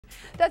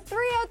The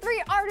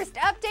 303 Artist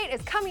Update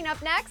is coming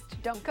up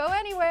next. Don't go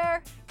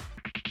anywhere.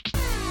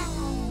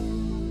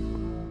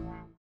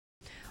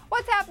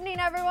 What's happening,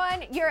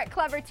 everyone? You're at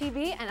Clevver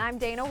TV, and I'm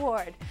Dana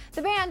Ward.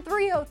 The band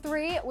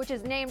 303, which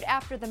is named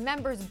after the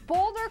members'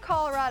 Boulder,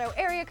 Colorado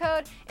area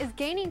code, is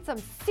gaining some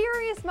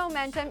serious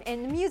momentum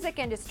in the music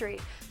industry.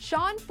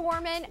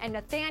 Foreman and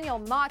Nathaniel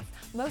Motte's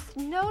most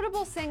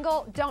notable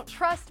single, Don't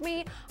Trust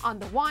Me, on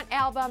the Want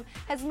album,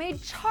 has made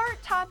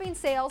chart-topping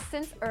sales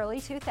since early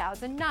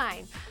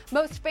 2009.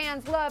 Most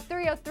fans love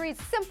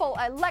 303's simple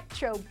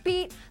electro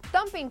beat,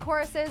 thumping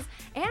choruses,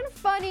 and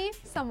funny,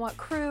 somewhat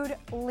crude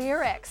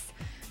lyrics.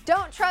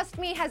 Don't Trust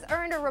Me has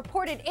earned a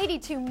reported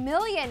 82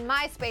 million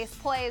MySpace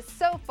plays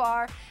so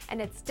far,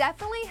 and it's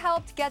definitely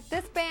helped get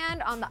this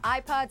band on the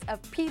iPods of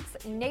peeps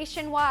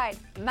nationwide,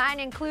 mine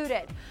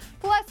included.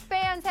 Plus,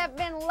 fans have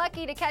been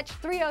lucky to catch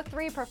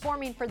 303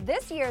 performing for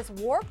this year's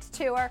Warped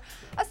Tour,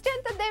 a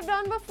stint that they've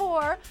done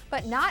before,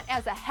 but not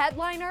as a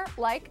headliner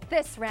like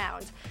this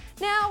round.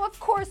 Now, of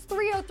course,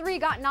 303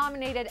 got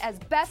nominated as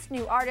Best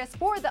New Artist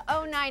for the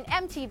 '09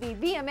 MTV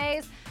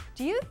VMAs.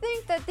 Do you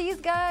think that these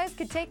guys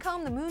could take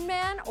home the Moon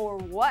Man, or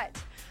what?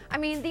 I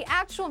mean, the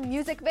actual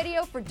music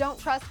video for Don't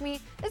Trust Me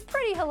is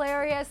pretty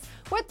hilarious,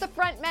 with the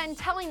frontmen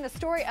telling the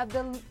story of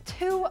the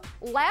two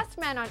last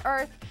men on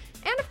Earth,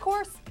 and of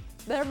course,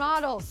 their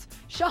models.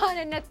 Sean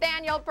and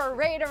Nathaniel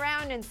parade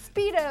around in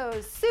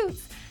Speedos,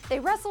 suits. They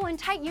wrestle in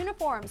tight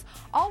uniforms,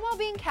 all while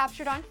being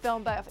captured on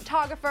film by a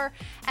photographer,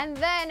 and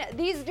then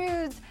these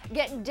dudes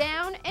get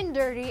down and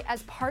dirty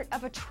as part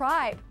of a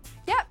tribe.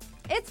 Yep,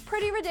 it's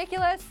pretty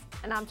ridiculous,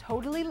 and I'm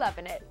totally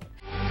loving it.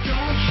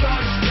 Don't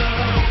trust no,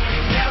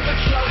 never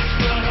trust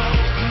no,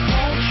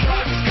 won't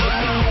trust no,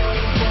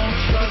 won't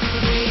trust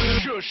me.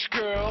 Shush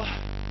girl,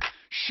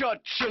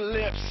 shut your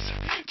lips,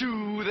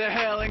 do the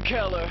Helen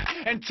Keller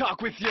and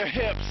talk with your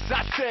hips.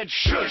 I said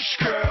shush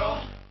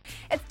girl.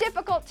 It's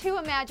difficult to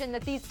imagine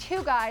that these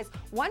two guys,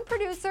 one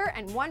producer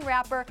and one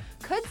rapper,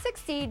 could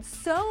succeed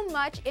so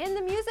much in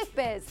the music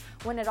biz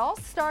when it all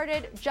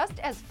started just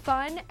as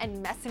fun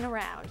and messing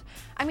around.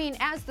 I mean,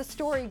 as the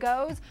story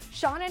goes,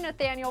 Sean and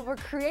Nathaniel were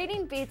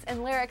creating beats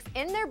and lyrics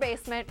in their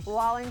basement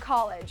while in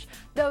college.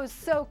 Those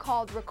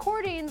so-called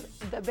recordings,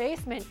 the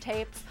basement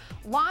tapes,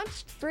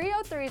 launched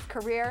 303's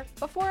career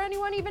before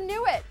anyone even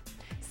knew it.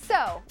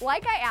 So,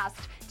 like I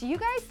asked, do you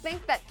guys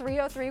think that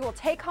 303 will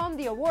take home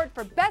the award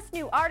for Best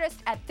New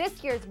Artist at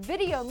this year's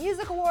Video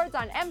Music Awards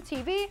on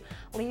MTV?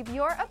 Leave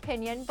your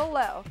opinion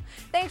below.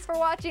 Thanks for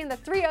watching the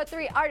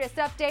 303 Artist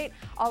Update.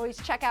 Always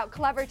check out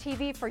Clevver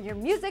TV for your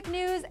music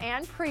news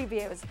and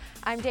previews.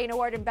 I'm Dana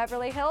Ward in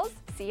Beverly Hills.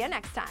 See you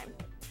next time.